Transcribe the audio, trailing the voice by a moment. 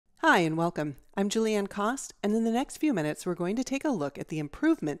Hi and welcome. I'm Julieanne Cost, and in the next few minutes we're going to take a look at the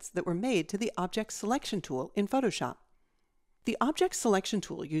improvements that were made to the Object Selection tool in Photoshop. The Object Selection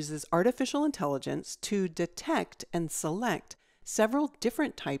tool uses artificial intelligence to detect and select several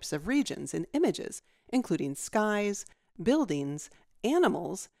different types of regions in images, including skies, buildings,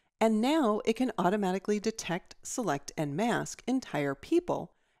 animals, and now it can automatically detect, select, and mask entire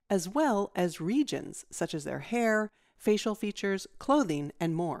people, as well as regions such as their hair, facial features, clothing,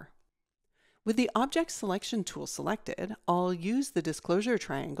 and more. With the Object Selection tool selected, I'll use the disclosure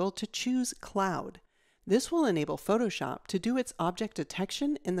triangle to choose Cloud. This will enable Photoshop to do its object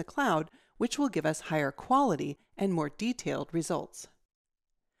detection in the cloud, which will give us higher quality and more detailed results.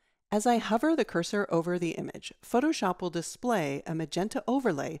 As I hover the cursor over the image, Photoshop will display a magenta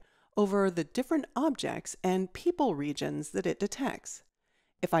overlay over the different objects and people regions that it detects.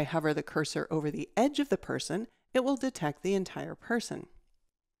 If I hover the cursor over the edge of the person, it will detect the entire person.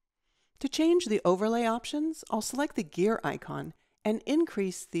 To change the overlay options, I'll select the gear icon and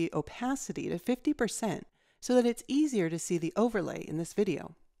increase the opacity to 50% so that it's easier to see the overlay in this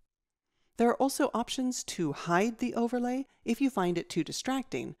video. There are also options to hide the overlay if you find it too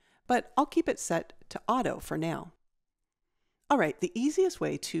distracting, but I'll keep it set to auto for now. Alright, the easiest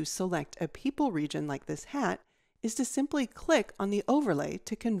way to select a people region like this hat is to simply click on the overlay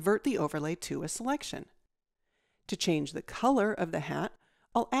to convert the overlay to a selection. To change the color of the hat,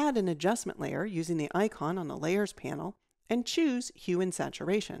 I'll add an adjustment layer using the icon on the Layers panel and choose Hue and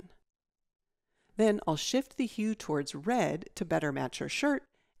Saturation. Then I'll shift the hue towards red to better match her shirt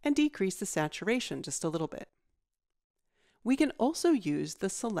and decrease the saturation just a little bit. We can also use the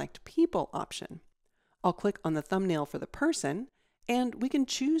Select People option. I'll click on the thumbnail for the person, and we can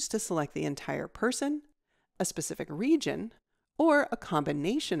choose to select the entire person, a specific region, or a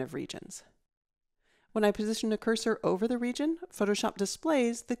combination of regions. When I position a cursor over the region, Photoshop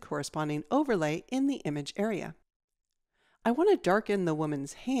displays the corresponding overlay in the image area. I want to darken the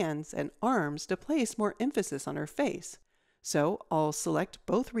woman's hands and arms to place more emphasis on her face, so I'll select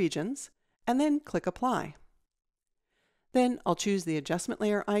both regions and then click Apply. Then I'll choose the adjustment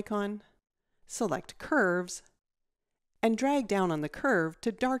layer icon, select Curves, and drag down on the curve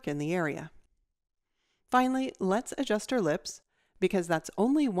to darken the area. Finally, let's adjust her lips. Because that's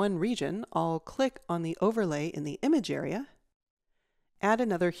only one region, I'll click on the overlay in the image area, add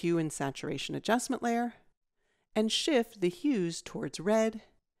another hue and saturation adjustment layer, and shift the hues towards red,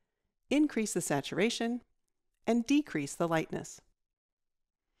 increase the saturation, and decrease the lightness.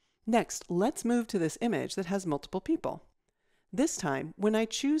 Next, let's move to this image that has multiple people. This time, when I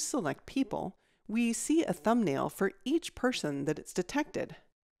choose Select People, we see a thumbnail for each person that it's detected.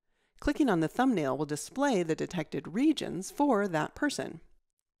 Clicking on the thumbnail will display the detected regions for that person.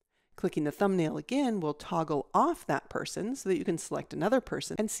 Clicking the thumbnail again will toggle off that person so that you can select another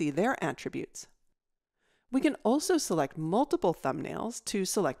person and see their attributes. We can also select multiple thumbnails to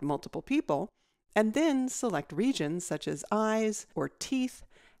select multiple people, and then select regions such as eyes or teeth,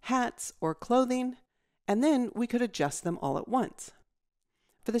 hats or clothing, and then we could adjust them all at once.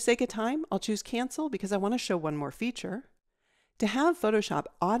 For the sake of time, I'll choose Cancel because I want to show one more feature. To have Photoshop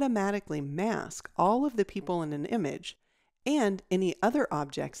automatically mask all of the people in an image and any other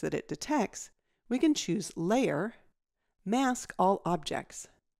objects that it detects, we can choose Layer, Mask All Objects.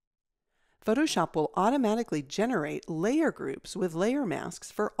 Photoshop will automatically generate layer groups with layer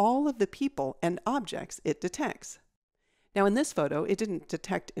masks for all of the people and objects it detects. Now in this photo, it didn't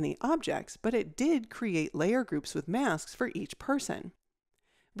detect any objects, but it did create layer groups with masks for each person.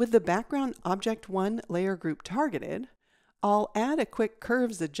 With the background Object 1 layer group targeted, I'll add a quick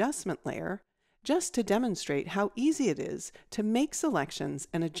curves adjustment layer just to demonstrate how easy it is to make selections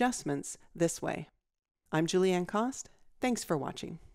and adjustments this way. I'm Julieanne Cost. Thanks for watching.